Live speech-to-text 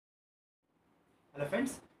Hello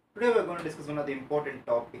friends, today we are going to discuss one of the important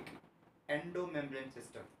topic, endomembrane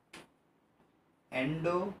system.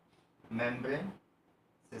 Endomembrane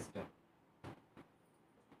system.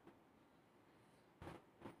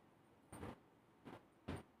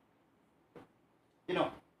 You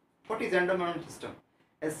know, what is endomembrane system?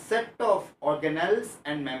 A set of organelles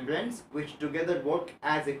and membranes which together work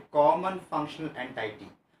as a common functional entity.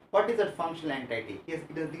 What is that functional entity? Yes,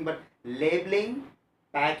 it is nothing but labeling,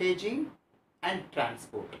 packaging and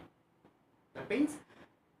transport. That means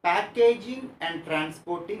packaging and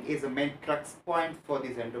transporting is a main crux point for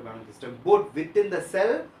this endomembrane system, both within the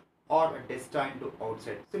cell or destined to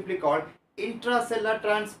outside. Simply called intracellular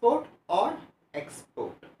transport or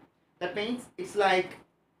export. That means it's like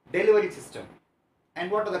delivery system.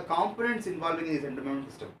 And what are the components involving in this endomembrane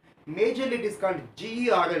system? Majorly it is called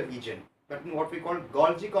GERL region. That means what we call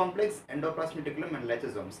Golgi complex, endoplasmic reticulum and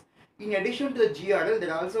lysosomes. In addition to the GRL,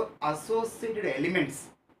 there are also associated elements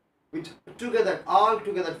which all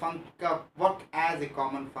together work as a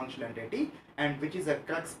common functional entity, and which is a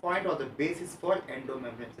crux point or the basis for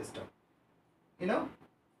endomembrane system. You know,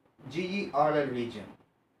 GERL region.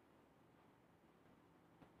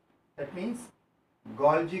 That means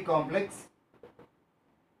Golgi complex,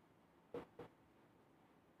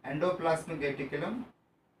 endoplasmic reticulum,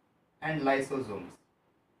 and lysosomes.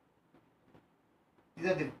 These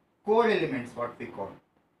are the core elements, what we call.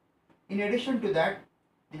 In addition to that,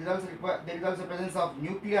 there is also presence of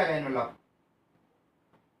nuclear envelope,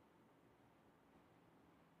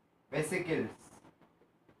 vesicles,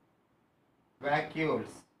 vacuoles,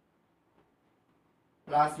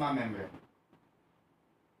 plasma membrane,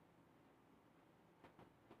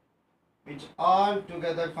 which all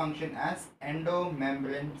together function as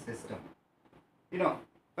endomembrane system. You know,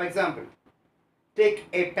 for example, take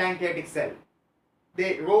a pancreatic cell.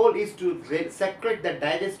 The role is to secrete the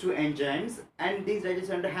digestive enzymes, and these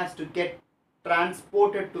digestive enzymes has to get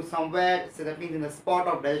transported to somewhere. So that means in the spot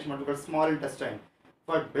of digestion, what we call small intestine,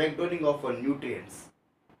 for breakdowning of nutrients.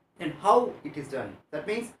 And how it is done? That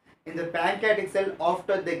means in the pancreatic cell,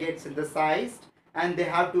 after they get synthesized, and they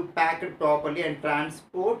have to pack it properly and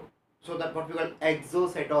transport, so that what we call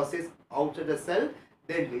exocytosis outside the cell,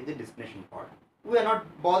 then reach the destination part. We are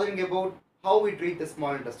not bothering about how we treat the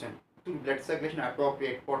small intestine through blood circulation,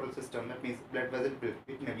 appropriate portal system. That means blood vessel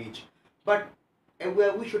it may reach, but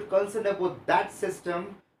we should concern about that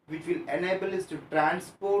system which will enable us to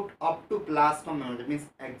transport up to plasma membrane. That means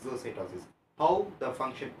exocytosis, how the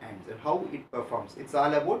function ends and how it performs. It's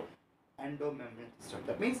all about endomembrane system.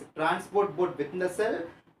 That means transport both within the cell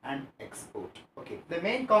and export. Okay, the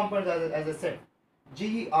main components, as I said,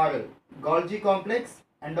 GERL, Golgi complex,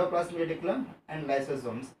 endoplasmic reticulum, and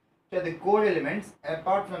lysosomes. So the core elements.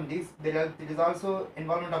 Apart from this, there is also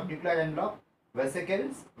involvement of nuclear envelope,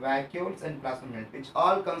 vesicles, vacuoles, and plasma membrane, which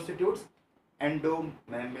all constitutes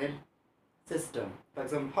endomembrane system. For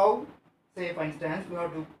example, how? Say for instance, we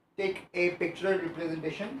have to take a pictorial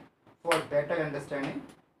representation for better understanding.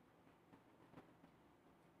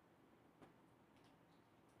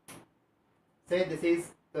 Say this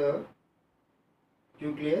is the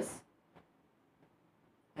nucleus,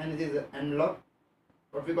 and this is the envelope,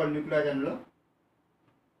 what we call nuclear envelope.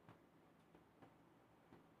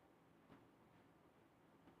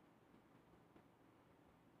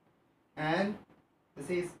 And this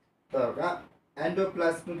is the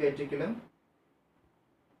endoplasmic reticulum,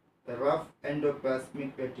 the rough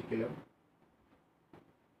endoplasmic reticulum.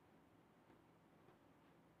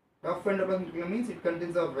 Rough endoplasmic reticulum means it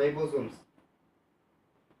contains of ribosomes.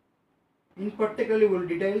 In particular, we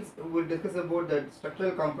will discuss about the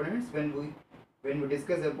structural components when we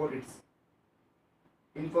discuss about its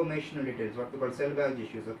informational details, what we call cell biology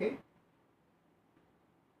issues. Okay.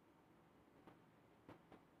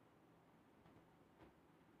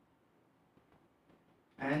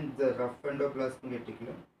 And the rough endoplasmic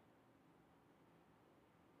reticulum.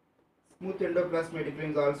 Smooth endoplasmic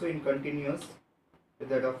reticulum is also in continuous with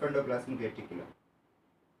the rough endoplasmic reticulum.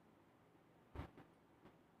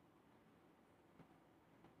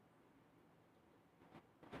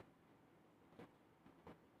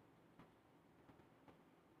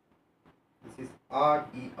 This is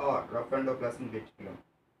RER, rough endoplasmic reticulum.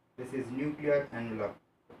 This is nuclear envelope.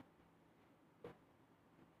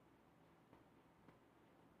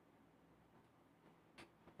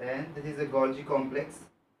 Then this is a Golgi complex.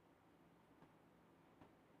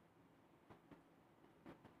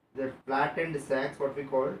 The flattened sacs, what we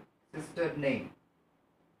call sister name.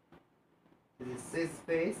 This is cis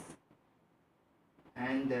phase,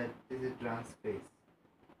 and this is trans phase.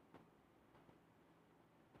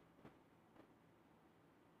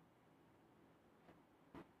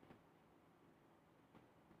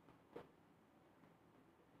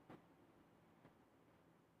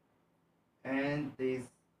 and these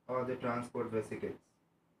are the transport vesicles.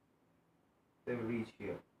 They will reach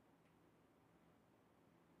here.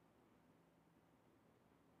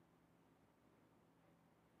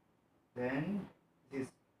 Then this is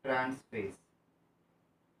trans phase.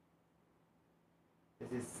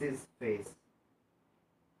 This is cis phase.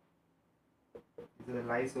 These are the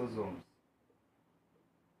lysosomes.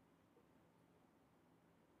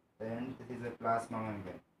 Then this is a plasma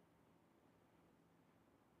membrane.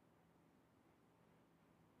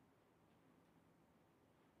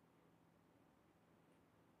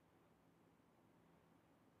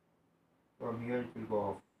 From here it will go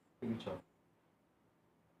off, pinch off.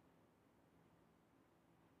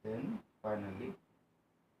 Then finally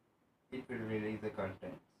it will release the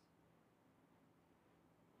contents.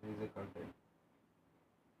 Release the content,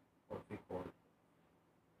 what we call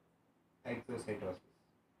exocytosis.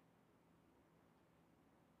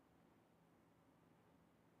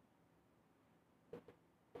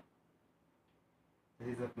 This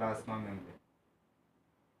is a plasma membrane.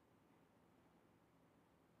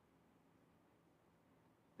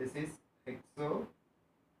 This is exocytosis,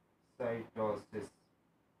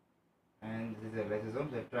 and this is a lysosome,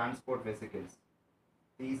 the transport vesicles.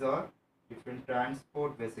 These are different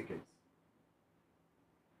transport vesicles.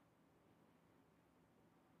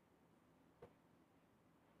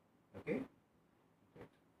 Okay.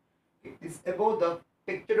 This is about the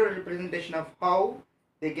pictorial representation of how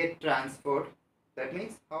they get transferred. That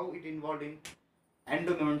means how it involved in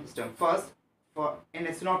endomembrane system. First, for in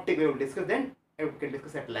a synoptic we will discuss, then we can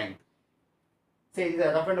discuss at length. Say the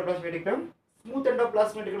rough endoplasmic reticulum. Smooth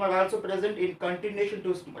endoplasmic reticulum are also present in continuation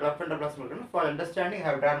to rough endoplasmic reticulum. For understanding, I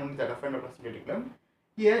have drawn only the rough endoplasmic reticulum.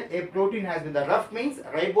 Here, a protein has been, the rough means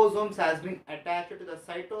ribosomes has been attached to the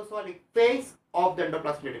cytosolic phase of the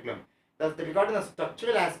endoplasmic reticulum. Thus, regarding the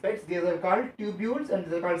structural aspects, these are called tubules and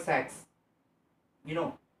these are called sacs. You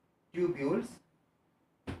know, tubules.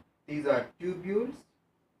 These are tubules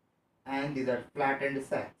and these are flattened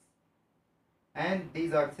sacs. And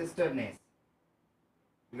these are cisternae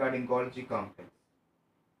regarding Golgi complex.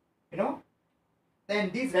 You know, then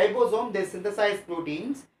these ribosomes, they synthesize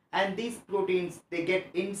proteins, and these proteins they get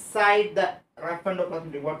inside the rough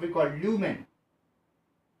endoplasmic, what we call lumen.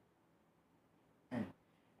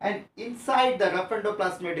 And inside the rough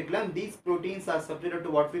endoplasmic reticulum, these proteins are subjected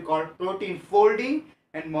to what we call protein folding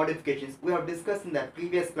and modifications. We have discussed in the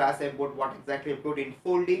previous class about what exactly protein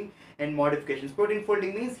folding and modifications. Protein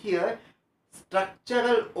folding means here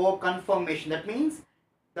structural O conformation. That means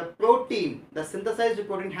the protein, the synthesized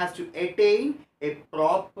protein has to attain a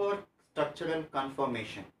proper structural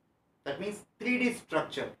conformation. That means 3D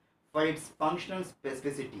structure for its functional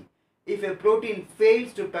specificity. If a protein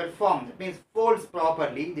fails to perform, that means folds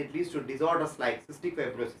properly, it leads to disorders like cystic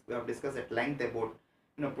fibrosis. We have discussed at length about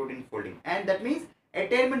protein folding, and that means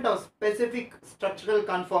attainment of specific structural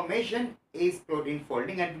conformation is protein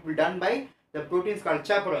folding, and it will be done by the proteins called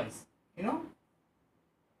chaperones.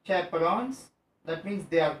 Chaperones. That means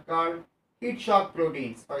they are called heat shock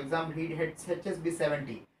proteins. For example,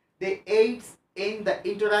 HSB70. They aid in the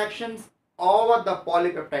interactions over the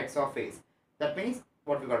polypeptide surface. That means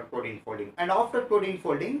what we call protein folding. And after protein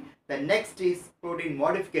folding, the next is protein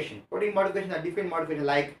modification. Protein modification are different modifications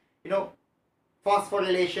like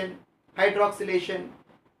phosphorylation, hydroxylation,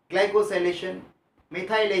 glycosylation,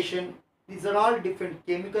 methylation. These are all different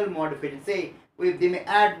chemical modifications. Say they may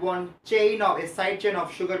add one chain of a side chain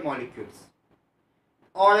of sugar molecules,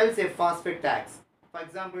 or else a phosphate tags. For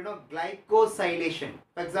example, glycosylation.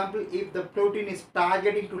 For example, if the protein is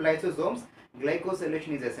targeting to lysosomes,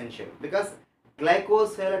 glycosylation is essential because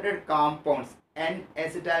glycosylated compounds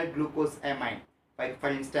N-acetylglucosamine, for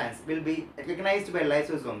instance, will be recognized by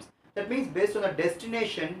lysosomes. That means based on the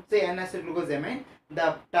destination, say N-acetylglucosamine,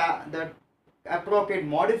 the appropriate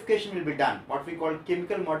modification will be done. What we call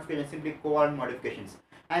chemical modification, simply covalent modifications.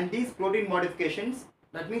 And these protein modifications,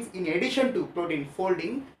 that means in addition to protein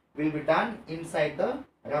folding, will be done inside the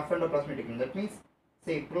rough endoplasmic reticulum. That means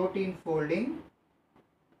say protein folding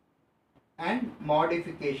and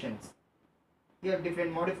modifications. Here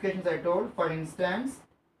different modifications I told. For instance,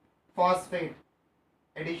 phosphate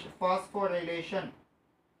addition, phosphorylation.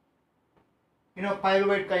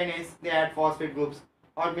 Pyruvate kinase, they add phosphate groups,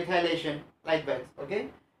 or methylation, likewise. Okay.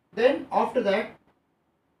 Then after that,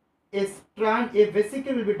 a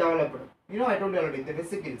vesicle will be developed. I told you already, the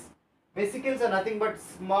vesicles. Vesicles are nothing but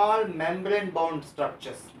small membrane bound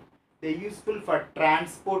structures. They are useful for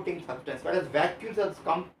transporting substance, whereas vacuoles are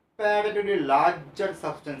comparatively larger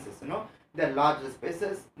substances. They are larger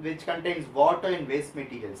spaces which contains water and waste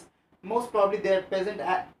materials. Most probably they are present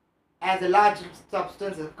as a large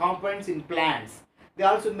substance components in plants. They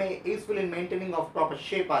also may useful in maintaining of proper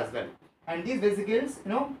shape as well. And these vesicles,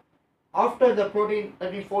 after the protein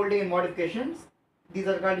that is folding and modifications, these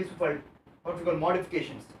are called useful what we call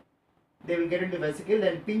modifications. They will get into vesicle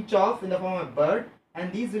and pinch off in the form of bud,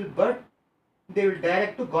 and these will bud. They will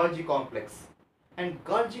direct to Golgi complex, and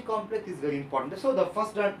Golgi complex is very important. So the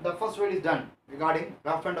first word is done regarding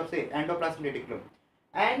rough end of say endoplasmic reticulum,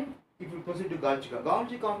 and if we proceed to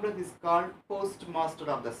Golgi complex is called postmaster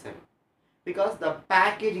of the cell, because the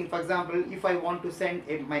packaging, for example, if I want to send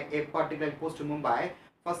a particular post to Mumbai,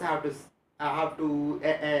 first I have to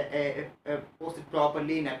post it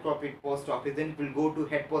properly in appropriate post office. Then it will go to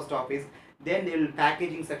head post office. Then they will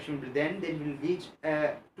packaging section will then will reach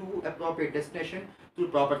to appropriate destination through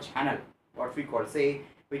proper channel. What we call say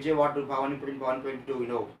Vijayawada to Bhavanipur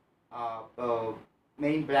to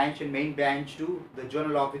main branch to the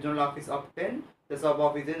general office up then the sub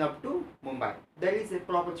office then up to Mumbai. There is a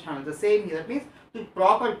proper channel. The same here. That means to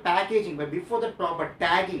proper packaging, but before that proper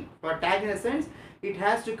tagging. For tagging in a sense, it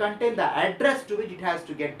has to contain the address to which it has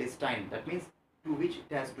to get destined. That means to which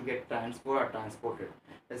it has to get transferred or transported.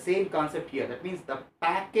 The same concept here. That means the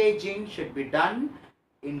packaging should be done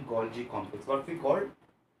in Golgi complex. What we call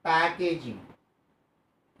packaging.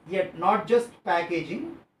 Yet not just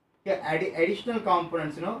packaging. Here additional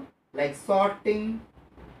components, like sorting,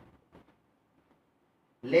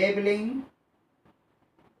 labeling,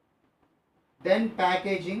 then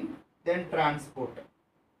packaging, then transport.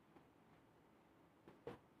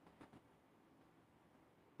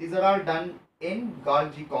 These are all done in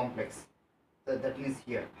Golgi complex. So that means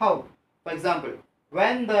here. How? For example,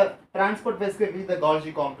 when the transport vesicle reaches the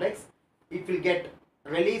Golgi complex, it will get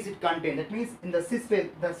release its content. That means in the cis phase,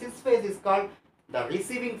 the cis phase is called the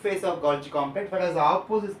receiving phase of Golgi complex, whereas the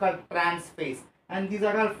opposite is called trans phase. And these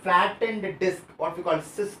are all flattened disc, what we call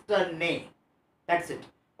cisternae. That's it.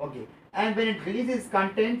 Okay. And when it releases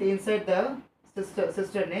content inside the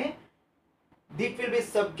cisternae, it will be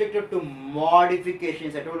subjected to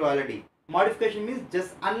modifications. I told you already. Modification means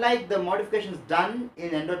just unlike the modifications done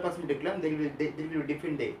in endoplasmic reticulum, they will be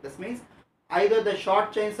different. This means either the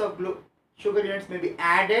short chains of sugar units may be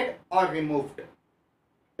added or removed.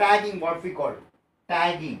 Tagging, what we call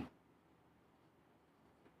tagging.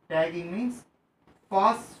 Tagging means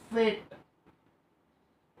phosphate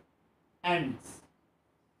ends.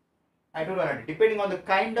 I told you already. Depending on the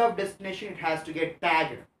kind of destination, it has to get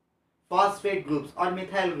tagged. Phosphate groups or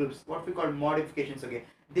methyl groups, what we call modifications. Okay,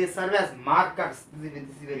 they serve as markers. This is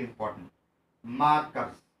very important.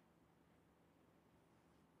 Markers.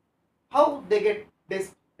 How they get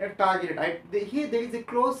this targeted? Here there is a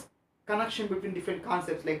close connection between different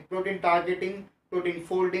concepts like protein targeting, protein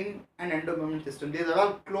folding, and endomembrane system. These are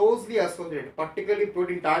all closely associated, particularly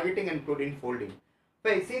protein targeting and protein folding.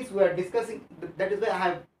 But since we are discussing, that is why I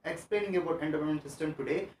have explaining about endomembrane system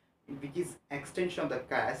today, which is extension of the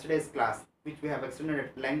yesterday's class, which we have extended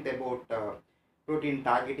at length about protein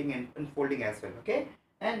targeting and folding as well. Okay,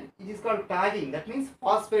 and it is called tagging. That means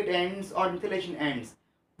phosphate ends or methylation ends,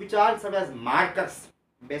 which are serve as markers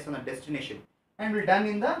based on the destination, and will done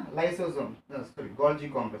in the lysosome.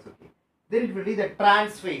 Golgi complex. Okay. Then it will be the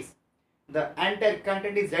trans phase. The entire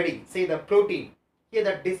content is ready. Say the protein. Here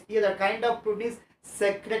the kind of protein is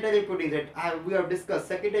secretory protein that we have discussed.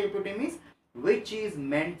 Secretory protein means which is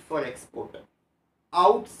meant for export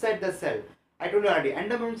outside the cell. I told you already.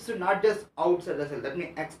 Endomembrane system not just outside the cell. That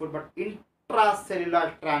means export, but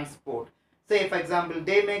intracellular transport. Say for example,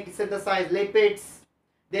 they may synthesize lipids.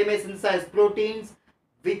 They may synthesize proteins,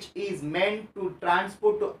 which is meant to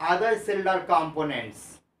transport to other cellular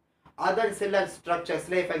components, other cellular structures.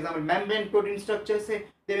 Like for example, membrane protein structures, say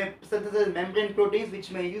they may synthesize membrane proteins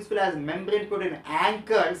which may be useful as membrane protein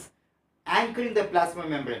anchors, anchoring the plasma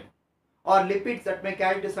membrane, or lipids that may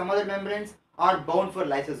carry to some other membranes or bound for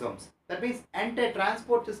lysosomes. That means entire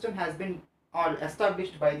transport system has been or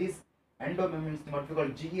established by this endomembrane system, what we call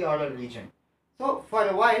GE region. So for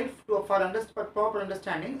a while, for proper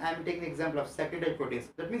understanding, I am taking the example of secretory proteins.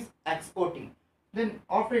 That means exporting. Then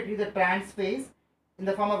after it is a trans phase in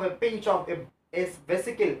the form of a pinch of a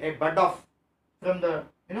vesicle, a bud off from the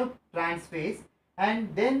trans phase,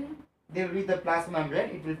 and then they will reach the plasma membrane.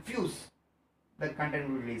 It will fuse. The content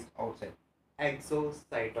will be released outside.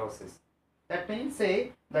 Exocytosis. That means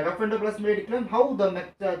say the rough endoplasmic reticulum, how the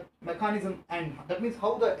mechanism, and that means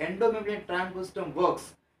how the endomembrane transport system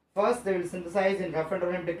works. First they will synthesize in rough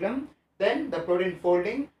endoplasmic reticulum, then the protein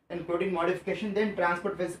folding, then protein modification, then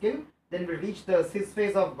transport vesicle, then will reach the cis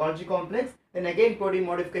phase of Golgi complex, then again protein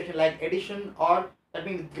modification like addition, or that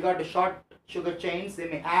means with regard to short sugar chains they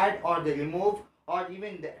may add or they remove, or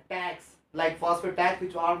even the tags like phosphate tags,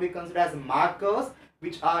 which are be considered as markers,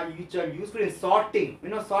 which are useful in sorting.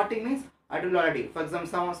 Sorting means I told already. For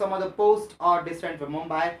example, some of the posts are different for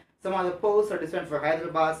Mumbai, some of the posts are different for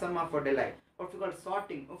Hyderabad, some are for Delhi. What we call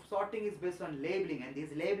sorting. Sorting is based on labeling, and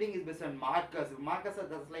this labeling is based on markers. Markers are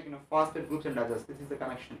just like phosphate groups and others. This is the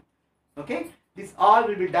connection. Okay, this all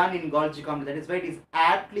will be done in Golgi complex. That is why it is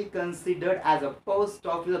aptly considered as a post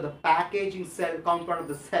office of the packaging cell component of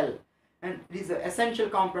the cell, and it is an essential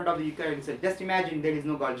component of the eukaryotic cell. Just imagine there is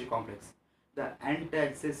no Golgi complex, the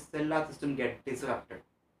entire cellular system get disrupted.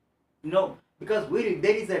 Because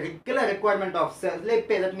there is a regular requirement of cells.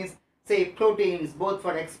 That means say proteins, both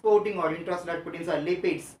for exporting or intracellular proteins or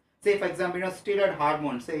lipids. Say for example, steroid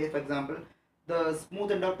hormones. Say for example, the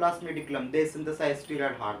smooth endoplasmic reticulum, they synthesize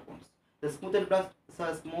steroid hormones. The smooth endoplasmic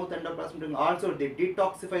reticulum also they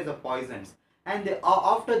detoxify the poisons, and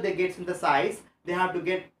after they get synthesized, they have to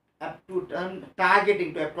get up to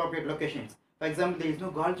targeting to appropriate locations. For example, there is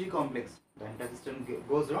no Golgi complex, the entire system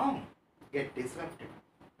goes wrong, get disrupted.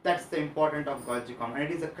 That's the importance of Golgi complex,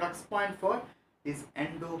 and it is a crux point for this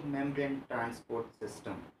endomembrane transport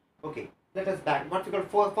system. Okay, let us back. What we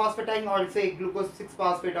call phosphatiding, or say glucose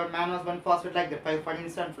 6-phosphate or mannose 1-phosphate, like that. For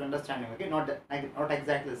instance, for understanding. Okay, not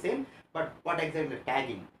exactly the same, but what exactly the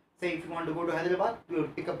tagging. Say if you want to go to Hyderabad, you will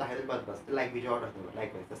pick up the Hyderabad bus, like Vijayawada.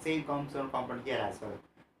 Likewise, the same component here as well.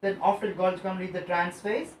 Then after Golgi complex, the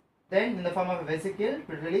transphase, then in the form of a vesicle,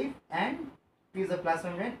 relief, and piece of plasma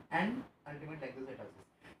membrane, and ultimately exocytosis.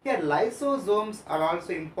 Here, lysosomes are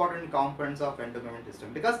also important components of endomembrane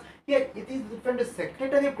system, because here it is different to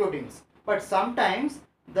secretory proteins, but sometimes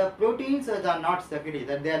the proteins are not secretory,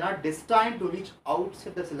 that they are not destined to reach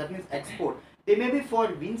outside the cell, that means export. They may be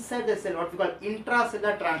for inside the cell, what we call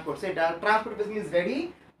intracellular transport. Say the transport basically is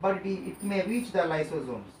ready, but it may reach the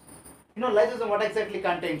lysosomes. Lysosome what exactly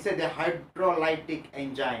contains? Say the hydrolytic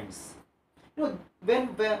enzymes.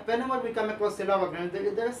 Whenever we come across cellular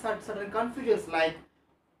organelles, there are certain confusions like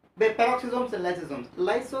peroxisomes and lysosomes.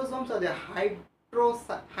 Lysosomes are the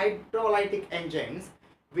hydrolytic enzymes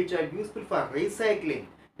which are useful for recycling.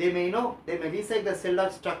 They may recycle the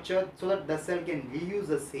cellular structure so that the cell can reuse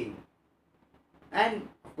the same. And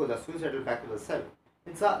of course, the suicidal back to the cell.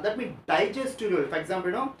 That means digestive role. For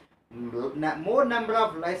example, more number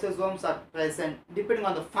of lysosomes are present depending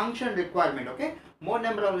on the function requirement. Okay, more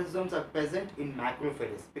number of lysosomes are present in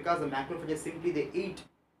macrophages, because the macrophages simply they eat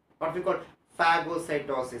what we call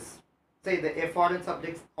phagocytosis. Say a foreign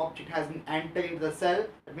object has been entered into the cell,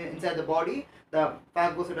 that means inside the body, the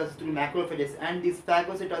phagocytosis to macrophages, and this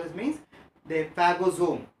phagocytosis means the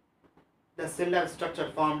phagosome, the cellular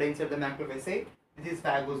structure formed inside the macrophage. Say this is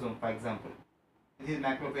phagosome, for example. This is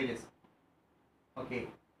macrophages. Okay.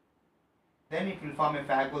 Then it will form a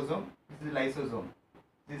phagosome. This is lysosome.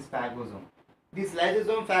 This is phagosome. This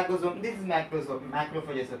lysosome, phagosome, this is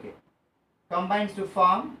macrophages. Okay. Combines to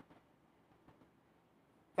form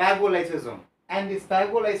phagolysosome, and this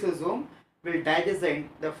phagolysosome will digest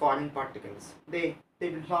the foreign particles. They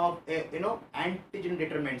will form antigen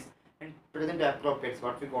determinants and present appropriates,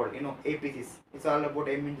 what we call APCs. It's all about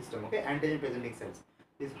immune system. Okay, antigen presenting cells.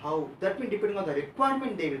 This is how, that means depending on the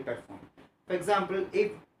requirement they will perform. For example,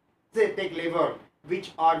 if say take liver,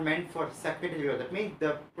 which are meant for secretory liver, that means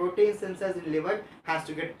the protein synthesis in liver has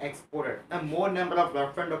to get exported. A more number of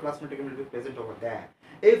rough endoplasmic reticulum will be present over there.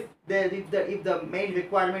 If the main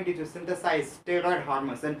requirement is to synthesize steroid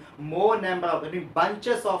hormones, then more number of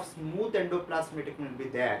bunches of smooth endoplasmic reticulum will be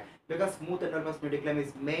there, because smooth endoplasmic reticulum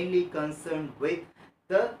is mainly concerned with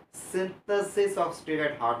the synthesis of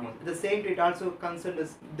steroid hormones. At the same time, it also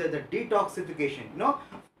concerns the detoxification.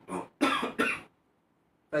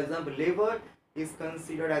 For example, liver is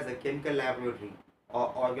considered as a chemical laboratory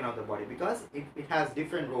or organ of the body, because it has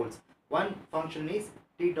different roles. One function is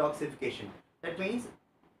detoxification. That means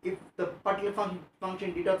if the particular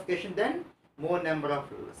function detoxification, then more number of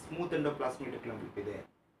smooth endoplasmic reticulum will be there.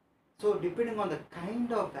 So depending on the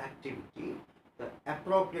kind of activity, the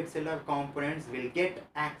appropriate cellular components will get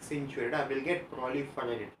accentuated or will get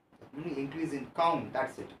proliferated, increase in count.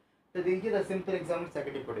 That's it. So these are the simple examples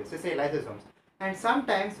secretory proteins. So say lysosomes. And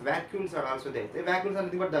sometimes vacuoles are also there. The vacuoles are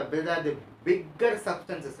nothing but the bigger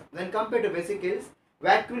substances. When compared to vesicles,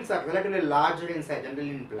 vacuoles are relatively larger in size, generally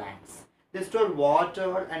in plants. They store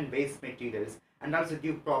water and waste materials and also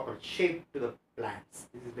give proper shape to the plants.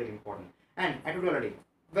 This is very important. And I told you already,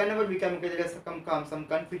 whenever we come, there is some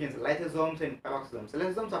confusions, lysosomes and peroxisomes.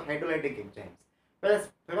 Lysosomes are hydrolytic enzymes, whereas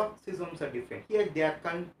peroxisomes are different. Here they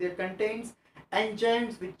contains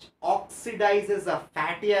enzymes which oxidizes the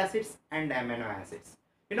fatty acids and amino acids.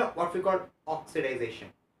 What we call oxidation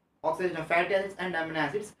of fatty acids and amino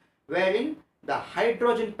acids, wherein the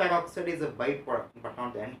hydrogen peroxide is a byproduct but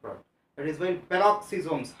not the end product. That is why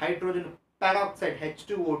peroxisomes, hydrogen peroxide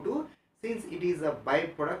H2O2, since it is a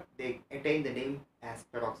byproduct, they attain the name as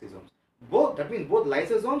peroxisomes. Both, that means both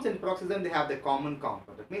lysosomes and peroxisome, they have the common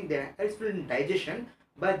compound. That means they are helpful in digestion,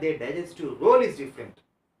 but their digestive role is different.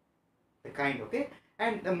 The kind, okay?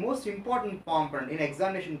 And the most important component in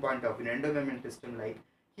examination point of view in endomembrane system, like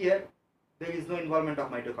here, there is no involvement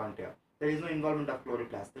of mitochondria. There is no involvement of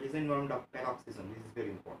chloroplast. There is no involvement of peroxisome. This is very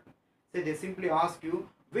important. So they simply ask you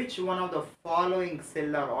which one of the following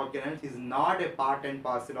cellular organelles is not a part and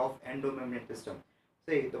parcel of endomembrane system.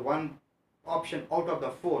 Say the one option out of the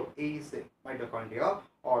 4 is mitochondria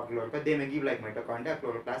or chloroplast. They may give like mitochondria,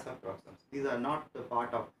 chloroplast or peroxisomes. These are not the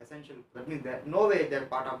part of essential. That means that no way they are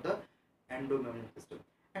part of the endomembrane system.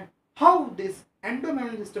 And how this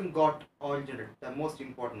endomembrane system got originated, the most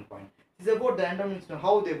important point is about the endomembrane system,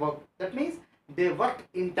 how they work. That means they work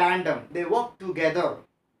in tandem, they work together.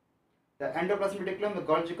 The endoplasmic reticulum, the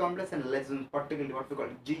Golgi complex, and lysosomes, particularly what we call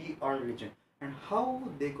GR region, and how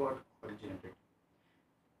they got originated.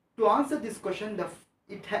 To answer this question,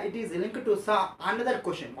 it is linked to another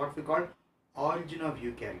question, what we call origin of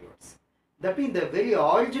eukaryotes. That means the very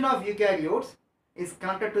origin of eukaryotes is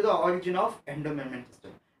connected to the origin of endomembrane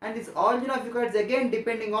system, and this origin of eukaryotes again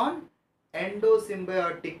depending on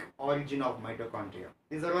endosymbiotic origin of mitochondria.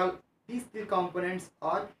 These three components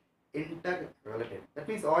are interrelated. That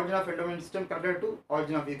means origin of endomembrane system connected to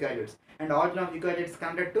origin of eukaryotes, and origin of eukaryotes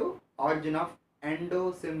connected to origin of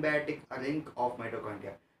endosymbiotic link of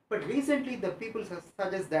mitochondria. But recently the people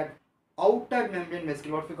suggest that outer membrane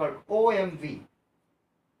vesicle, what we call OMV,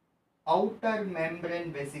 outer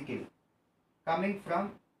membrane vesicle, coming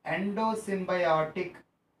from endosymbiotic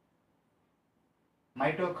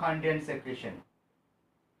mitochondrial secretion.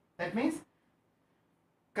 That means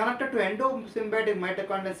connected to endosymbiotic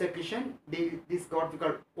mitochondrial secretion, this got we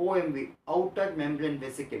call OMV, outer membrane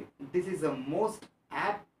vesicle. This is the most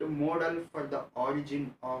apt model for the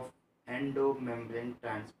origin of endomembrane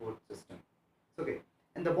transport system. Okay,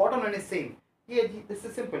 and the bottom line is same. Here this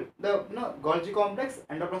is simple. The Golgi complex,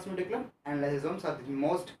 endoplasmic reticulum, and lysosomes are the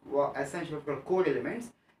most essential core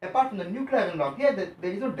elements. Apart from the nuclear envelope, here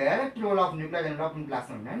there is no direct role of nuclear envelope in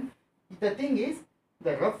plasma membrane. The thing is,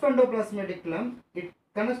 the rough endoplasmic reticulum, it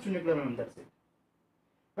connects to nuclear membrane, that's it.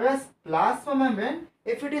 Whereas plasma membrane,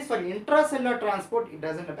 if it is for intracellular transport, it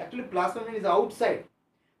doesn't have. Actually, plasma membrane is outside,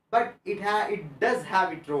 but it does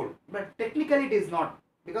have its role. But technically, it is not,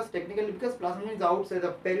 because plasma membrane is outside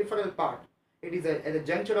the peripheral part. It is at the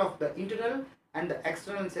juncture of the internal and the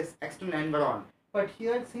external environment. But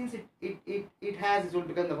here, since it has its own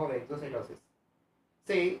because of exocytosis,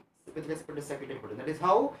 say with respect to secretory protein. That is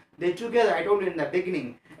how they together, I told you in the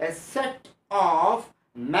beginning, a set of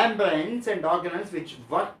membranes and organelles which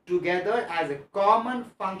work together as a common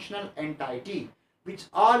functional entity, which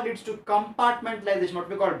all leads to compartmentalization, what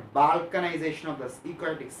we call balkanization of the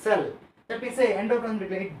eukaryotic cell. That means say endoplasmic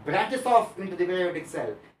reticulum, it branches off into the eukaryotic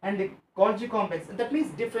cell, and the Golgi complex. That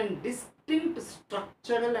means distinct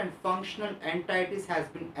structural and functional entities has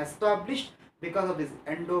been established because of this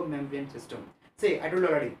endomembrane system. Say, I told you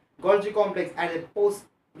already, Golgi complex as a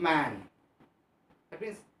postman. That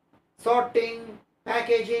means sorting,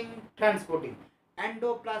 packaging, transporting.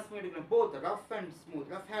 Endoplasmic reticulum, both rough and smooth.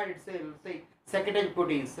 Rough had itself, say, secretory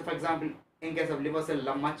proteins. So for example, in case of liver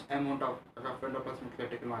cell, much amount of rough endoplasmic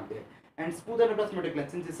reticulum are there. And smooth endoplasmic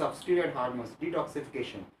reticulum, synthesis of steroid hormones,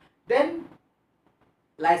 detoxification. Then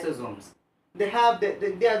lysosomes. They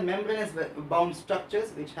are membranous bound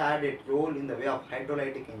structures which had a role in the way of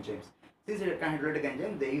hydrolytic enzymes. Since it is a hydrolytic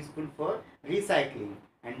enzyme, they are useful for recycling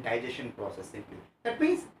and digestion process simply. That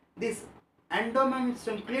means this endomembrane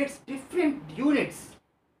system creates different units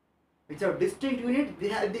which are distinct units.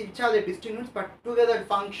 Which are the distinct units, but together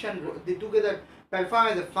they together perform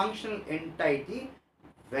as a functional entity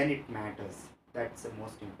when it matters. That's the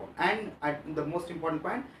most important. And the most important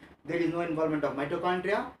point, there is no involvement of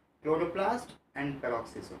mitochondria, chloroplast, and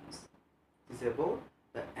peroxisomes. This is about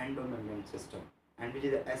the endomembrane system, and which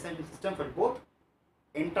is the essential system for both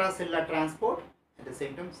intracellular transport at the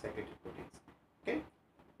same time secretory proteins. Okay.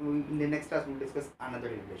 In the next class we will discuss another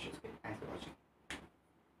relations. Okay. Thanks for watching.